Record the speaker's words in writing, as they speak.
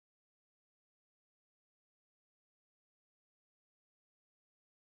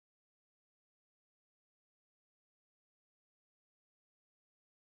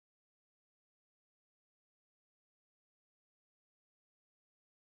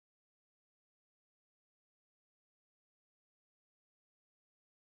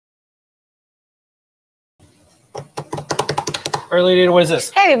Or Lady Ada, what is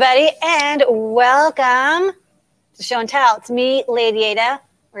this? Hey everybody, and welcome to Show and Tell. It's me, Lady Ada.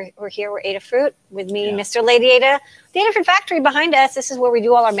 We're here, we're Adafruit, with me, Mr. Lady Ada. The Adafruit factory behind us. This is where we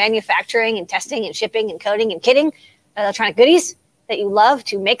do all our manufacturing and testing and shipping and coding and kitting, electronic goodies that you love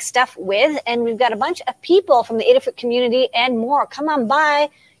to make stuff with. And we've got a bunch of people from the Adafruit community and more. Come on by.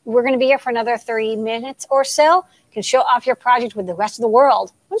 We're going to be here for another 30 minutes or so. You can show off your project with the rest of the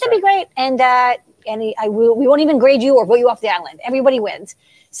world. Wouldn't that be great? And we won't even grade you or vote you off the island. Everybody wins.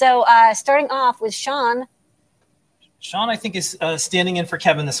 So starting off with Sean. Sean, I think, is standing in for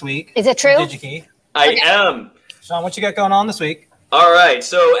Kevin this week. Is it true? DigiKey. I am. Sean, what you got going on this week? All right.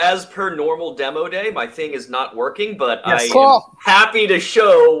 So as per normal demo day, my thing is not working, but I am happy to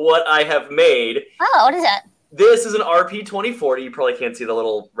show what I have made. Oh, what is that? This is an RP2040. You probably can't see the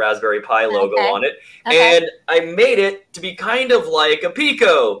little Raspberry Pi logo on it. And I made it to be kind of like a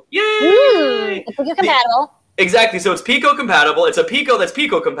Pico. Yay! It's Pico compatible. Exactly. So it's Pico compatible. It's a Pico that's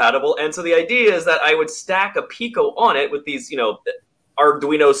Pico compatible. And so the idea is that I would stack a Pico on it with these,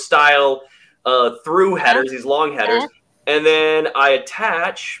 Arduino style through headers, these long headers. And then I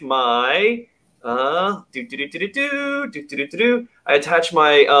attach my I attach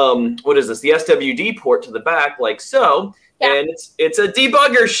my what is this? The SWD port to the back, like so. And it's a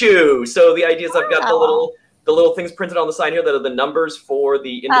debugger shoe. So the idea is I've got the little things printed on the side here that are the numbers for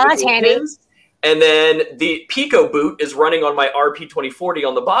the individual pins. And then the Pico boot is running on my RP2040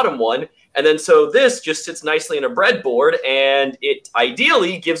 on the bottom one. And then so this just sits nicely in a breadboard, and it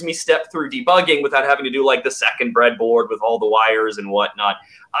ideally gives me step-through debugging without having to do like the second breadboard with all the wires and whatnot.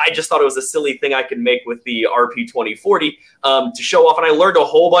 I just thought it was a silly thing I could make with the RP2040 to show off. And I learned a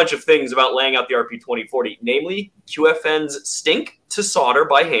whole bunch of things about laying out the RP2040, namely QFNs stink to solder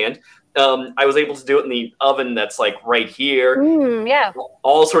by hand. I was able to do it in the oven that's like right here.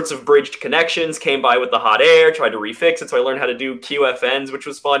 All sorts of bridged connections, came by with the hot air, tried to refix it. So I learned how to do QFNs, which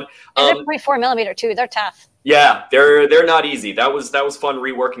was fun. And they're 0.4 millimeter too. They're tough. Yeah, they're not easy. That was fun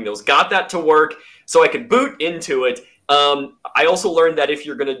reworking those. Got that to work so I could boot into it. I also learned that if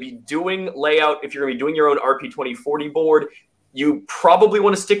you're going to be doing layout, if you're going to be doing your own RP2040 board, you probably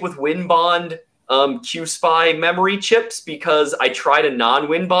want to stick with WinBond QSPI memory chips, because I tried a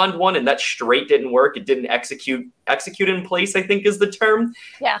non-WinBond one and that straight didn't work. It didn't execute in place, I think is the term.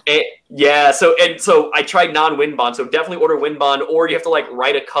 So I tried non-WinBond. So definitely order WinBond, or you have to like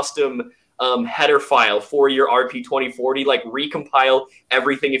write a custom header file for your RP2040, like recompile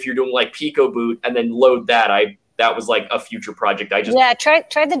everything if you're doing like Pico boot and then load that. That was like a future project.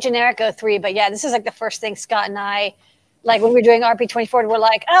 Tried the generic 03, but this is like the first thing Scott and I, like when we were doing RP2040, we're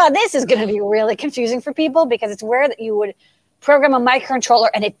like, oh, this is going to be really confusing for people, because it's where that you would program a microcontroller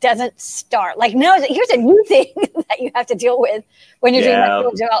and it doesn't start. Like, no, here's a new thing that you have to deal with when you're doing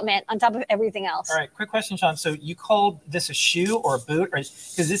like development on top of everything else. All right, quick question, Sean. So you called this a shoe or a boot?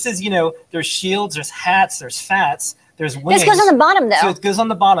 Because this is, there's shields, there's hats, there's fats, there's wings. This goes on the bottom, though. So it goes on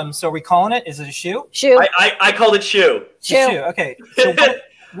the bottom. So are we calling it? Is it a shoe? Shoe. I called it shoe. Shoe. Okay. So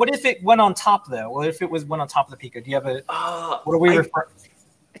what if it went on top, though? What if it went on top of the Pico? Do you have a what are we referring?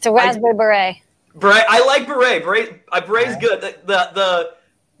 It's a Raspberry Beret. Beret. I like Beret. Beret's good.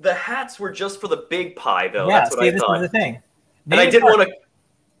 The hats were just for the big pie, though. Yeah, that's what I thought. This is the thing. And I didn't want to.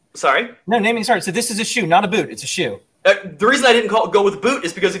 Sorry. No, naming started. So this is a shoe, not a boot. It's a shoe. The reason I didn't go with boot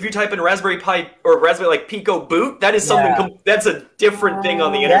is because if you type in Raspberry Pi or Raspberry like Pico boot, that is something that's a different thing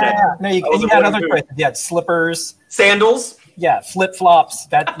on the internet. No, you had other choices. You had slippers, sandals. Yeah, flip-flops.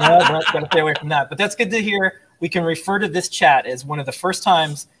 That got to stay away from that. But that's good to hear. We can refer to this chat as one of the first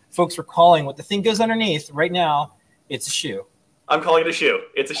times folks were calling what the thing goes underneath. Right now, it's a shoe. I'm calling it a shoe.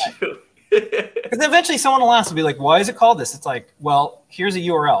 It's a shoe. Because eventually someone will ask, will be like, why is it called this? It's like, well, here's a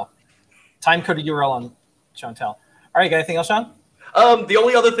URL. Time-coded URL on Show and Tell. All right, got anything else, Sean? The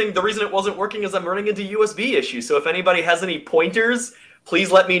only other thing, the reason it wasn't working is I'm running into USB issues. So if anybody has any pointers,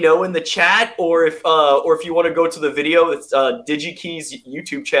 please let me know in the chat, or if you want to go to the video, it's DigiKey's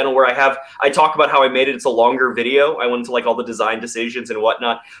YouTube channel where I talk about how I made it. It's a longer video. I went into like all the design decisions and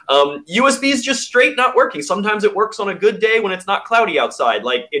whatnot. USB is just straight not working. Sometimes it works on a good day when it's not cloudy outside.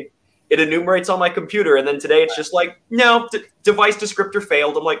 Like it enumerates on my computer, and then today it's just like, no, device descriptor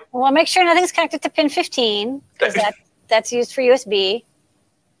failed. I'm like, well, make sure nothing's connected to pin 15, because that's used for USB.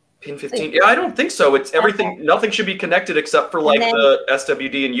 Pin 15? Yeah, I don't think so. It's everything. Okay. Nothing should be connected except for like the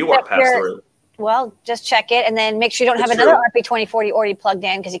SWD and UART pass-through. Well, just check it, and then make sure you don't have another RP2040 already plugged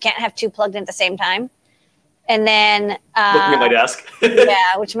in, because you can't have two plugged in at the same time. And then looking at my desk.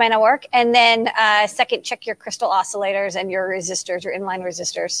 which might not work. And then second, check your crystal oscillators and your resistors, your inline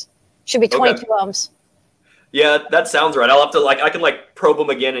resistors. Should be 22 ohms. Yeah, that sounds right. I'll have to I can probe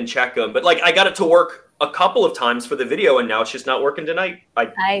them again and check them. But I got it to work a couple of times for the video, and now it's just not working tonight.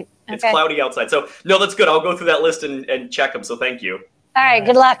 It's cloudy outside. So, no, that's good. I'll go through that list and check them. So thank you. All right,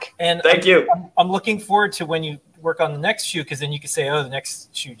 good luck. And thank you. I'm looking forward to when you work on the next shoe, because then you can say, oh, the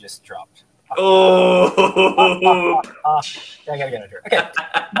next shoe just dropped. Oh. I got to get under. Okay.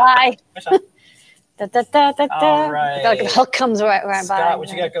 Bye. All right. I feel like the hook comes right by. Scott, what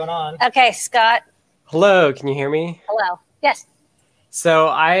you got going on? Okay, Scott. Hello, can you hear me? Hello. Yes. So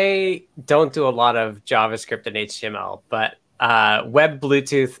I don't do a lot of JavaScript and HTML, but web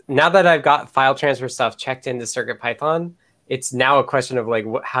Bluetooth, now that I've got file transfer stuff checked into CircuitPython, it's now a question of like,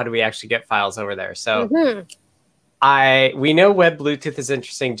 how do we actually get files over there? So we know web Bluetooth is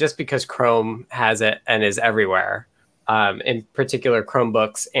interesting just because Chrome has it and is everywhere. In particular,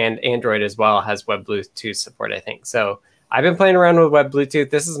 Chromebooks and Android as well has web Bluetooth support, I think. So I've been playing around with web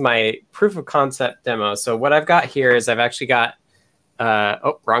Bluetooth. This is my proof of concept demo. So what I've got here is I've actually got,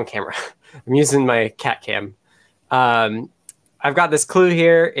 wrong camera. I'm using my cat cam. I've got this clue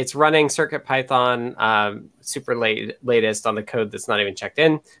here. It's running CircuitPython super latest on the code that's not even checked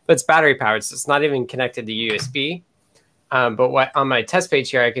in, but it's battery powered, so it's not even connected to USB. But on my test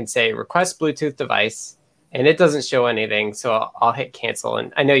page here, I can say request Bluetooth device, and it doesn't show anything. So I'll hit cancel,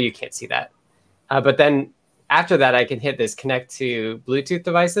 and I know you can't see that. But then after that, I can hit this connect to Bluetooth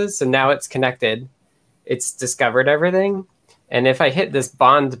devices. So now it's connected. It's discovered everything. And if I hit this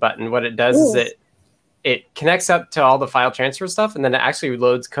bond button, what it does is it connects up to all the file transfer stuff, and then it actually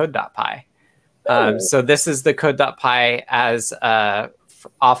loads code.py. So this is the code.py as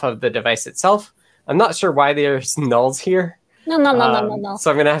off of the device itself. I'm not sure why there's nulls here. No.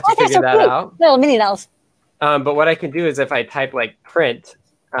 So I'm going to have to figure that out. Little mini nulls. But what I can do is if I type like print,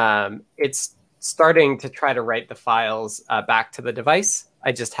 it's starting to try to write the files back to the device.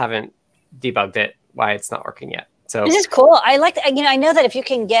 I just haven't debugged it, why it's not working yet. So this is cool. I like that. I know that if you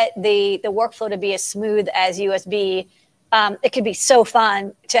can get the workflow to be as smooth as USB, it could be so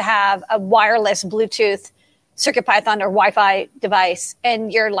fun to have a wireless Bluetooth CircuitPython or Wi-Fi device,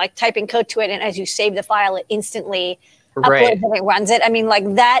 and you're like typing code to it, and as you save the file, it instantly uploads and it runs it. I mean,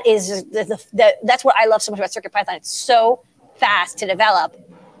 like that is that's what I love so much about CircuitPython. It's so fast to develop.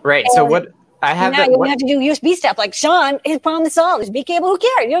 Right. And so what I have now you have to do USB stuff. Like Sean, his problem is solved. USB cable. Who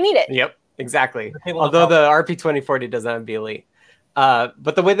cares? You don't need it. Yep. Exactly. Although the RP2040 doesn't have BLE.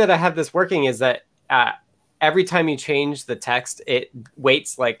 But the way that I have this working is that every time you change the text, it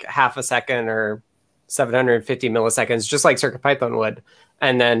waits like half a second or 750 milliseconds, just like CircuitPython would,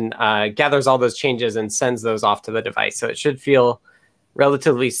 and then gathers all those changes and sends those off to the device. So it should feel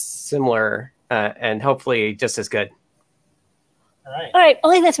relatively similar and hopefully just as good. All right.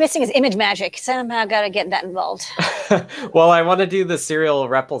 Only thing that's missing is image magic. Somehow got to get that involved. Well, I want to do the serial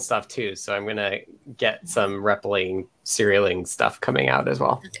REPL stuff too, so I'm going to get some serialing stuff coming out as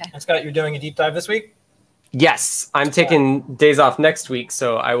well. Okay. And Scott, you're doing a deep dive this week? Yes, I'm taking days off next week,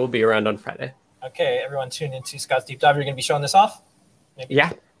 so I will be around on Friday. Okay, everyone tune into Scott's deep dive. You're going to be showing this off? Maybe?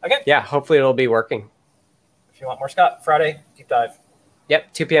 Yeah. Okay. Yeah, hopefully it'll be working. If you want more Scott, Friday, deep dive.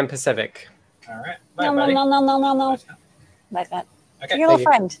 Yep, 2 p.m. Pacific. All right. Bye, no. Bye, Scott. Okay. You're a little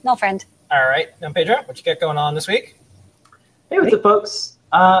friend. No friend. All right. Now, Pedro, what you got going on this week? Hey, what's up, folks?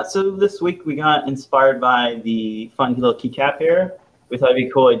 So this week we got inspired by the fun little keycap here. We thought it'd be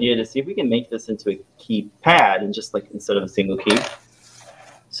a cool idea to see if we can make this into a keypad and just like instead of a single key.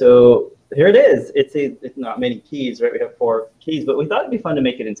 So here it is. It's not many keys, right? We have 4 keys, but we thought it'd be fun to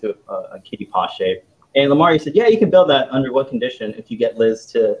make it into a kitty paw shape. And Lamar, you said, yeah, you can build that under what condition if you get Liz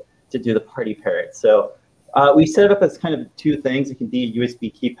to do the party parrot. So we set it up as kind of 2 things. It can be a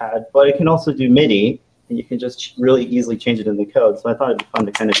USB keypad, but it can also do MIDI, and you can just really easily change it in the code. So I thought it'd be fun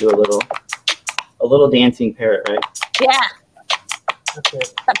to kind of do a little dancing parrot, right? Yeah. Okay.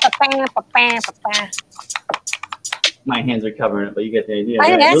 My hands are covering it, but you get the idea.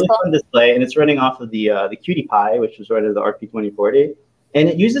 Right? Really fun display, and it's running off of the Cutie Pie, which was running the RP2040, and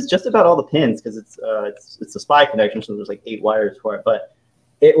it uses just about all the pins because it's a SPI connection, so there's like 8 wires for it, but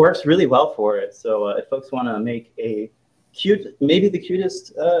it works really well for it. So if folks want to make a maybe the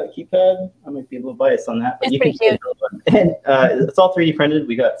cutest keypad, I might be a little biased on that, but it's you pretty can cute. And it's all 3D printed.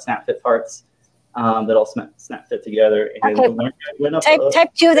 We got snap fit parts that all snap fit together. And okay.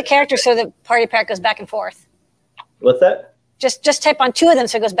 Type 2 of the characters so the party parrot goes back and forth. What's that? Just type on 2 of them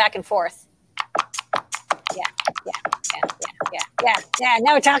so it goes back and forth. Yeah.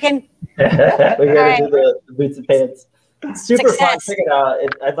 Now we're talking. We gotta do the boots and pants. It's super fun. Check it out.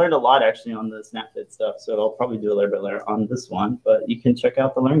 I learned a lot actually on the SnapFit stuff, so I'll probably do a little bit later on this one. But you can check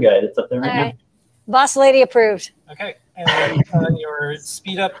out the Learn Guide. It's up there right now. Boss Lady approved. Okay, and then your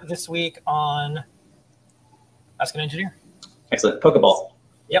speed up this week on Ask an Engineer. Excellent. Pokeball.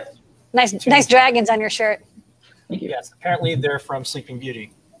 Yep. Nice dragons on your shirt. Thank you. Yes, apparently they're from Sleeping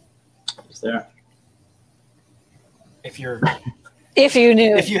Beauty. Is there? If you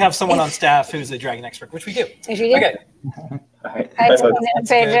knew. If you have someone on staff who's a dragon expert, which we do. If you do. Okay. All right. All right, so Let's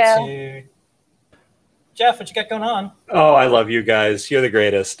go to Jeff, what you got going on? Oh, I love you guys. You're the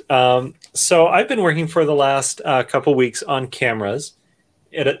greatest. So I've been working for the last couple weeks on cameras.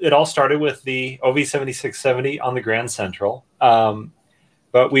 It all started with the OV7670 on the Grand Central,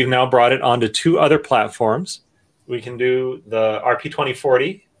 but we've now brought it onto 2 other platforms. We can do the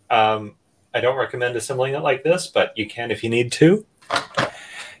RP2040. I don't recommend assembling it like this, but you can if you need to.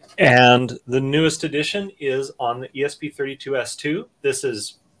 And the newest edition is on the ESP32S2. This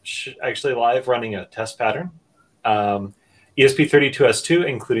is actually live running a test pattern. ESP32S2,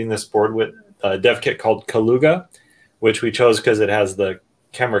 including this board with a dev kit called Kaluga, which we chose because it has the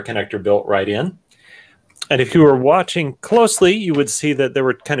camera connector built right in. And if you were watching closely, you would see that there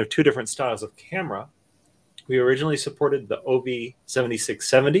were kind of 2 different styles of camera. We originally supported the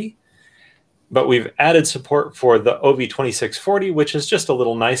OV7670, but we've added support for the OV2640, which is just a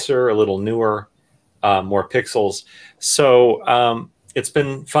little nicer, a little newer, more pixels. So it's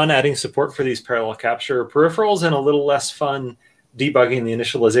been fun adding support for these parallel capture peripherals and a little less fun debugging the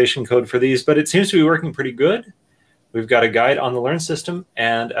initialization code for these, but it seems to be working pretty good. We've got a guide on the Learn system,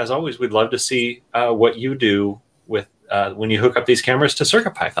 and as always, we'd love to see what you do with when you hook up these cameras to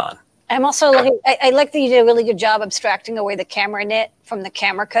CircuitPython. I'm also looking, I like that you did a really good job abstracting away the camera init from the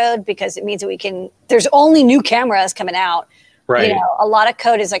camera code, because it means that there's only new cameras coming out. Right. You know, a lot of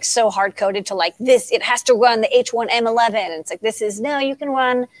code is like so hard coded to like this, it has to run the H1M11. And it's like, no, you can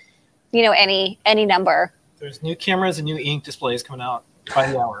run, you know, any number. There's new cameras and new ink displays coming out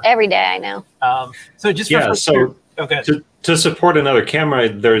by the hour. Every day, I know. So just for okay. To support another camera,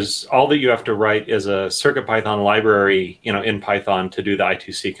 there's all that you have to write is a CircuitPython library, you know, in Python to do the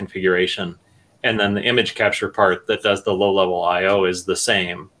I2C configuration. And then the image capture part that does the low-level I/O is the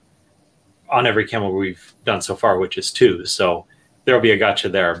same on every camera we've done so far, which is 2. So there'll be a gotcha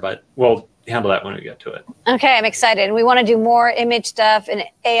there, but we'll handle that when we get to it. Okay, I'm excited. And we want to do more image stuff and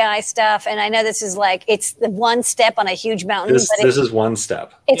AI stuff. And I know this is like, it's the one step on a huge mountain. This is one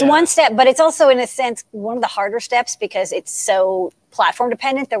step. It's one step, but it's also, in a sense, one of the harder steps because it's so platform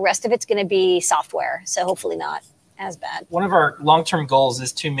dependent. The rest of it's going to be software. So hopefully not as bad. One of our long-term goals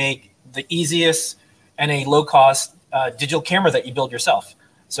is to make the easiest and a low-cost digital camera that you build yourself.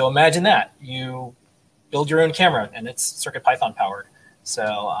 So imagine that. You build your own camera, and it's CircuitPython powered.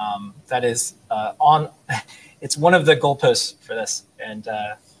 So that is it's one of the goalposts for this. And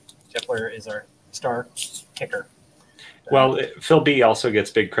Jeff Blair is our star kicker. Well, Phil B also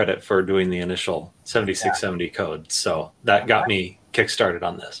gets big credit for doing the initial 7670 code. So that got me kickstarted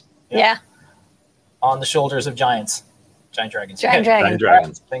on this. Yeah. On the shoulders of giant dragons. Giant dragons.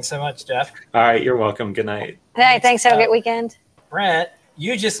 Right. Thanks so much, Jeff. All right, you're welcome. Good night. Hey, thanks. Have a great weekend. Brent,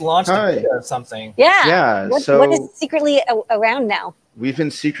 you just launched a beta of something. Yeah. Yeah. What is secretly around now? We've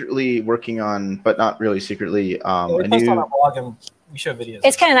been secretly working on, but not really secretly, we post on our blog and we show videos.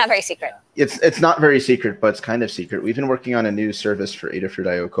 It's kind of not very secret. It's not very secret, but it's kind of secret. We've been working on a new service for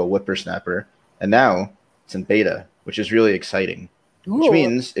Adafruit.io called Whippersnapper, and now it's in beta, which is really exciting. Ooh. Which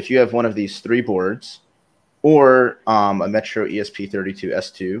means if you have one of these 3 boards or a Metro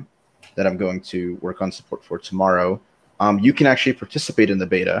ESP32S2 that I'm going to work on support for tomorrow, you can actually participate in the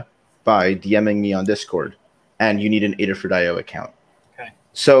beta by DMing me on Discord, and you need an Adafruit.io account. Okay.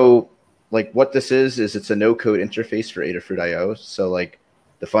 So, like, what this is it's a no-code interface for Adafruit.io. So, like,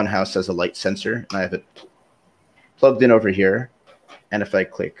 the Funhouse has a light sensor, and I have it plugged in over here. And if I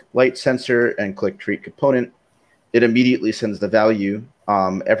click light sensor and click create component, it immediately sends the value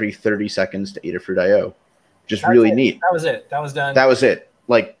every 30 seconds to Adafruit.io, which is really neat. That was it. That was done. That was it.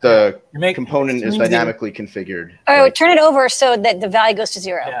 Like, the component is dynamically configured. Oh, turn it over so that the value goes to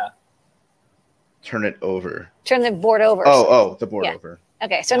 0. Yeah. Turn it over. Turn the board over. The board over.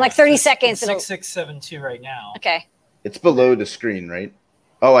 Okay, so in like 30 seconds. 6672 right now. Okay. It's below the screen, right?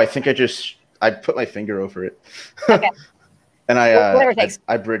 Oh, I think I put my finger over it. Okay. And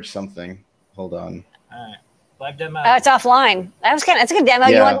I bridged something. Hold on. All right. Live demo. It's offline. That's a good demo.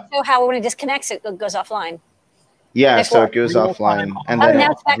 Yeah. You want to show how when it disconnects, it goes offline. Yeah, so it goes offline and then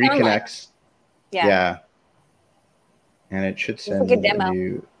it reconnects. Yeah. And it should send a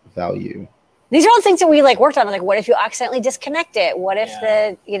new value. These are all things that we worked on. Like, what if you accidentally disconnect it? What if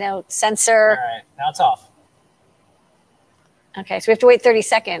the sensor? All right, now it's off. Okay, so we have to wait 30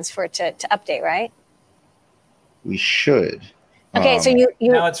 seconds for it to update, right? We should. Okay, so you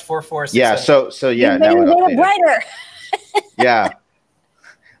now it's 4467. Yeah, so yeah, now it made it brighter. Yeah,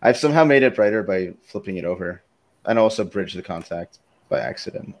 I've somehow made it brighter by flipping it over, and also bridged the contact by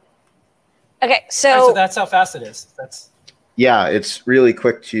accident. Okay, so that's how fast it is. Yeah, it's really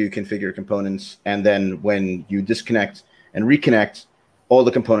quick to configure components, and then when you disconnect and reconnect, all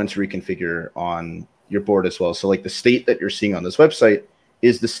the components reconfigure on your board as well. So like the state that you're seeing on this website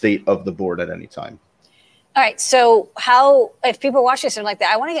is the state of the board at any time. All right, so how, if people are watching something like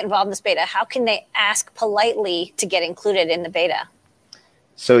that, I want to get involved in this beta, how can they ask politely to get included in the beta?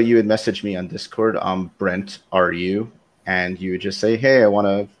 So you would message me on Discord, Brent RU, and you would just say, hey, I want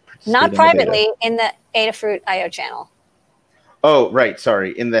to participate. Not privately, in the Adafruit IO channel. Oh, right,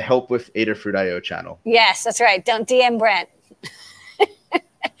 sorry, in the Help with Adafruit IO channel. Yes, that's right, don't DM Brent.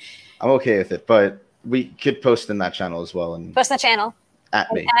 I'm okay with it, but we could post in that channel as well. And post in the channel.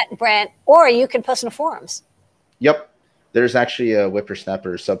 At me. At Brent, or you can post in the forums. Yep. There's actually a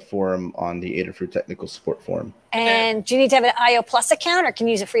Whippersnapper sub-forum on the Adafruit Technical Support Forum. And do you need to have an IO Plus account, or can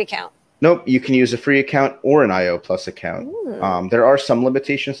you use a free account? Nope, you can use a free account or an IO Plus account. There are some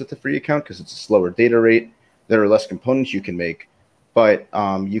limitations with the free account because it's a slower data rate. There are less components you can make, but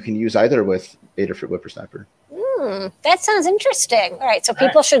you can use either with Adafruit Whippersnapper. That sounds interesting. All right, so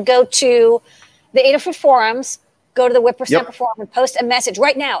people should go to the Adafruit forums, go to the Whippersnapper forum, and post a message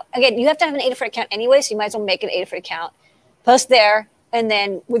right now. Again, you have to have an Adafruit account anyway, so you might as well make an Adafruit account. Post there, and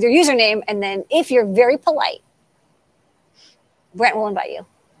then with your username, and then if you're very polite, Brent will invite you.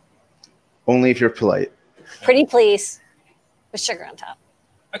 Only if you're polite. Pretty please, with sugar on top.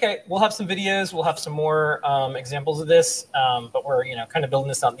 Okay, we'll have some videos. We'll have some more examples of this, but we're kind of building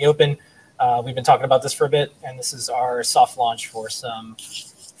this out in the open. We've been talking about this for a bit, and this is our soft launch for some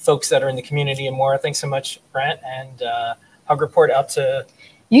folks that are in the community and more. Thanks so much, Brent, and hug report out to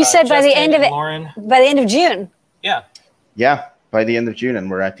you said by the end of it, Lauren. By the end of June. Yeah, by the end of June, and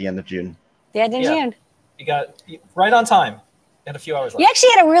we're at the end of June. The end of June. You got right on time. And a few hours left. You actually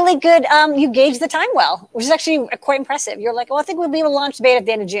had a really good, you gauged the time well, which is actually quite impressive. You're like, well, I think we'll be able to launch the beta at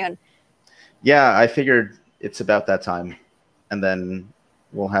the end of June. Yeah, I figured it's about that time. And then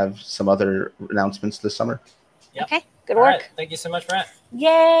we'll have some other announcements this summer. Yep. Okay, good work. Right. Thank you so much, Brent.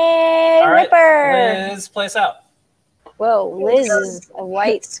 Yay, Ripper. Liz, play us out. Whoa, Liz is a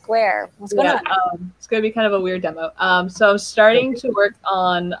white square. What's going on? It's going to be kind of a weird demo. So I'm starting to work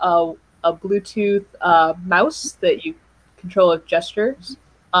on a Bluetooth mouse that you control with gestures.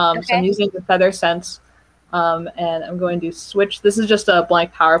 So I'm using the Feather Sense, and I'm going to switch. This is just a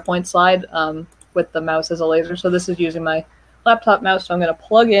blank PowerPoint slide with the mouse as a laser. So this is using my laptop mouse. So I'm going to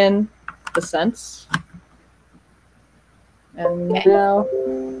plug in the Sense. And now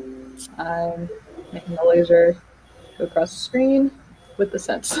I'm making the laser go across the screen with the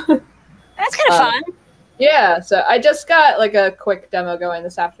Sense. That's kind of fun. Yeah, so I just got like a quick demo going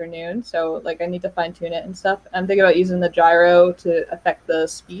this afternoon, so like I need to fine tune it and stuff. I'm thinking about using the gyro to affect the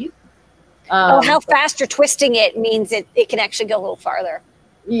speed. How fast you're twisting it means it can actually go a little farther.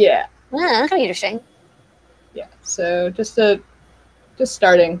 Yeah. That's kind of interesting. Yeah, so just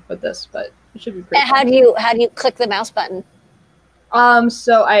starting with this, but it should be pretty. And how do you click the mouse button?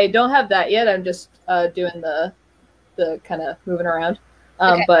 So I don't have that yet. I'm just doing the kind of moving around.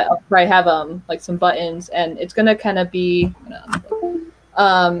 But I'll probably have like some buttons, and it's gonna kind of be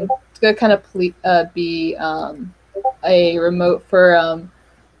it's gonna kind of be a remote for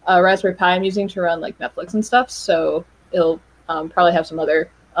a Raspberry Pi I'm using to run like Netflix and stuff. So it'll probably have some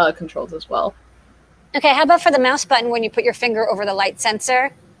other controls as well. Okay, how about for the mouse button when you put your finger over the light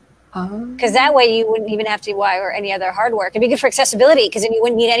sensor? Because that way you wouldn't even have to wire any other hardware. It'd be good for accessibility because then you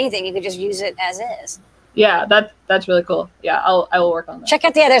wouldn't need anything. You could just use it as is. Yeah, that's really cool. Yeah, I will work on that. Check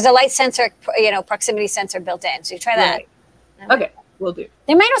out there's a light sensor, proximity sensor built in. So you try that. Right. Okay, we'll do.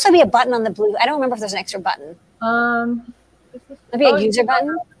 There might also be a button on the blue. I don't remember if there's an extra button. Maybe a user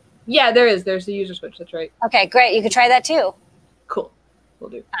button. Yeah, there is. There's a user switch. That's right. Okay, great. You could try that too. Cool. We'll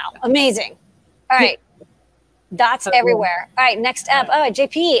do. Wow, amazing. All right. Dots everywhere. All right, next up. Oh,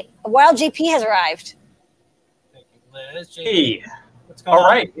 JP. Wild JP has arrived. Thank you, Liz. JP. Hey. All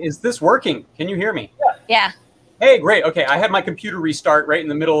right. Is this working? Can you hear me? Yeah. Hey, great. Okay. I had my computer restart right in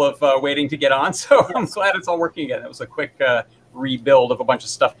the middle of waiting to get on. So I'm glad it's all working again. That was a quick rebuild of a bunch of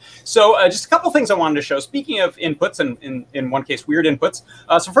stuff. So just a couple things I wanted to show. Speaking of inputs, and in one case, weird inputs.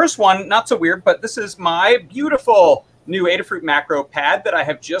 So first one, not so weird, but this is my beautiful new Adafruit macro pad that I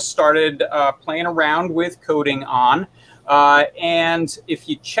have just started playing around with coding on. And if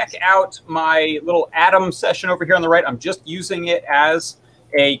you check out my little Atom session over here on the right, I'm just using it as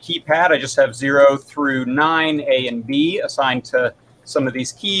a keypad. I just have 0 through 9, A and B assigned to some of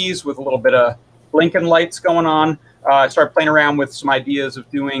these keys with a little bit of blinking lights going on. I started playing around with some ideas of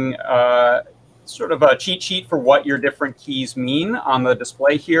doing sort of a cheat sheet for what your different keys mean on the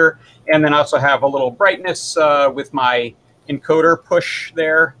display here. And then I also have a little brightness with my encoder push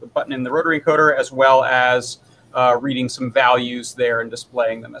there, the button in the rotary encoder, as well as reading some values there and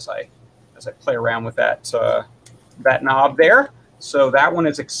displaying them as I play around with that that knob there. So that one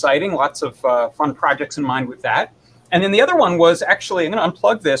is exciting. Lots of fun projects in mind with that. And then the other one was actually, I'm going to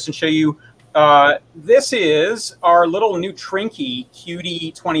unplug this and show you. This is our little new Trinky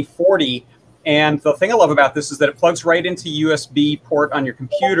QD2040. And the thing I love about this is that it plugs right into USB port on your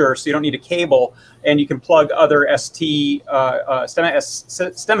computer, so you don't need a cable, and you can plug other Stemma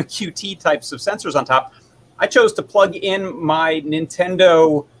QT types of sensors on top. I chose to plug in my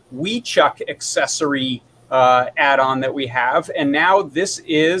Nintendo WiiChuck accessory add-on that we have, and now this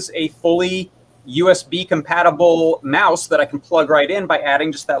is a fully USB compatible mouse that I can plug right in by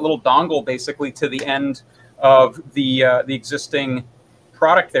adding just that little dongle basically to the end of the existing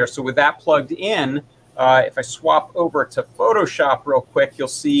product there. So with that plugged in, if I swap over to Photoshop real quick, you'll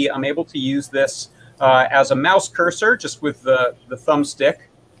see I'm able to use this as a mouse cursor just with the thumbstick,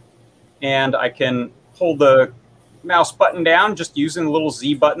 and I can hold the mouse button down just using the little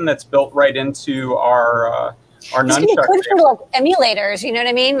Z button that's built right into our nunchuck. It's good for like emulators, you know what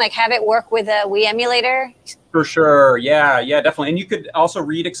I mean? Like have it work with a Wii emulator. For sure, yeah, definitely. And you could also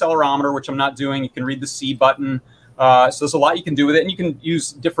read accelerometer, which I'm not doing. You can read the C button. So there's a lot you can do with it, and you can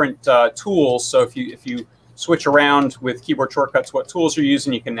use different tools. So if you switch around with keyboard shortcuts what tools you're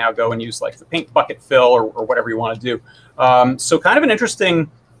using, you can now go and use like the paint bucket fill or whatever you want to do. So kind of an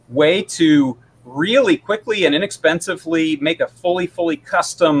interesting way to really quickly and inexpensively make a fully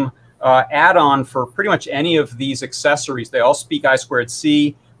custom add-on for pretty much any of these accessories. They all speak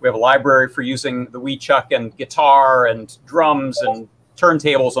I2C. We have a library for using the WiiChuck and guitar and drums and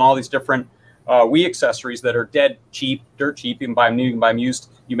turntables and all these different Wii accessories that are dirt cheap. You can buy them new, you can buy them used.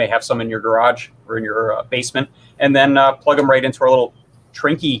 You may have some in your garage or in your basement, and then plug them right into our little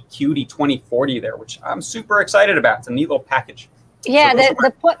Trinky QD2040 there, which I'm super excited about. It's a neat little package. Yeah,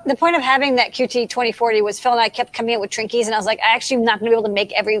 the point of having that QT2040 was Phil and I kept coming up with Trinkies, and I was like, I actually am not going to be able to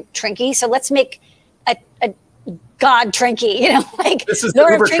make every Trinky, so let's make a God Trinky, you know, like this is the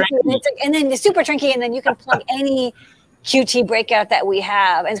Uber Trinky. And then the Super Trinky, and then you can plug any QT breakout that we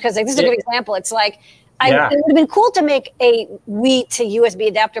have. And because like this is a good example, it's like it would have been cool to make a Wii to USB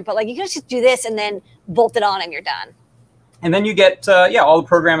adapter, but like you can just do this and then bolt it on and you're done. And then you get, all the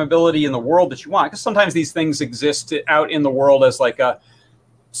programmability in the world that you want. Because sometimes these things exist out in the world as like a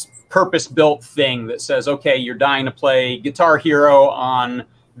purpose-built thing that says, okay, you're dying to play Guitar Hero on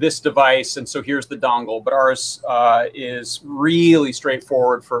this device, and so here's the dongle. But ours is really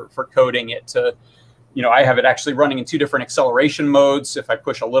straightforward for coding it to, I have it actually running in 2 different acceleration modes. If I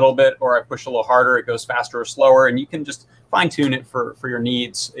push a little bit or I push a little harder, it goes faster or slower. And you can just fine-tune it for your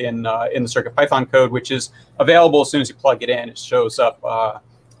needs in the CircuitPython code, which is available as soon as you plug it in. It shows up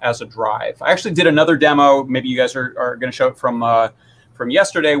as a drive. I actually did another demo. Maybe you guys are going to show it from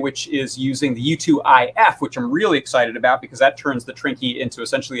yesterday, which is using the U2IF, which I'm really excited about because that turns the Trinky into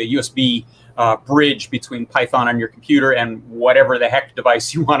essentially a USB bridge between Python on your computer and whatever the heck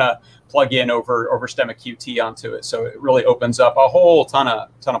device you want to plug in over Stemma QT onto it. So it really opens up a whole ton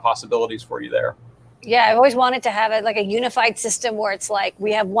of possibilities for you there. Yeah, I've always wanted to have it like a unified system where it's like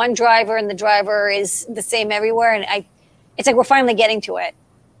we have one driver and the driver is the same everywhere, and it's like we're finally getting to it.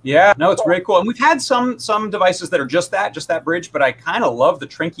 Yeah, no, it's very cool. And we've had some devices that are just that bridge, but I kind of love the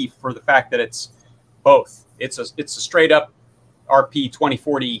Trinky for the fact that it's both. It's a straight up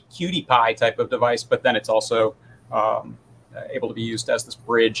RP2040 Qt Py type of device, but then it's also able to be used as this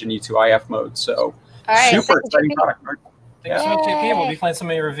bridge in U2IF mode. So super exciting product. Thanks so much, JP. We'll be playing some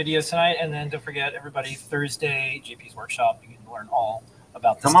of your videos tonight, and then don't forget, everybody, Thursday, JP's workshop. You can learn all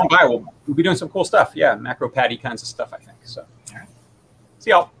about this. Come on by. We'll be doing some cool stuff. Yeah, macro patty kinds of stuff, I think. So, all right. See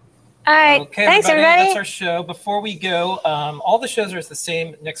y'all. All right. Okay, thanks, everybody. That's our show. Before we go, all the shows are the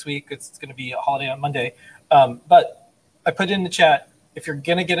same next week. It's going to be a holiday on Monday. But I put in the chat, if you're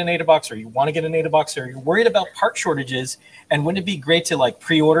going to get an AdaBox or you want to get an AdaBox or you're worried about part shortages, and wouldn't it be great to like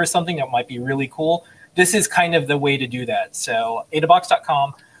pre-order something that might be really cool? This is kind of the way to do that. So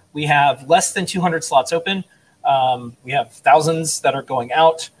adabox.com, we have less than 200 slots open. We have thousands that are going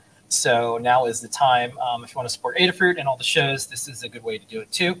out. So now is the time. If you want to support Adafruit and all the shows, this is a good way to do it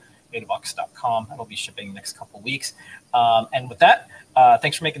too. Adabox.com. It'll be shipping next couple of weeks. And with that,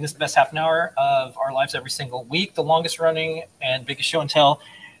 thanks for making this the best half an hour of our lives every single week. The longest running and biggest show and tell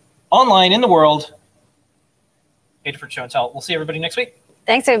online in the world. Adafruit Show and Tell. We'll see everybody next week.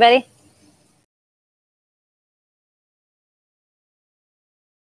 Thanks, everybody.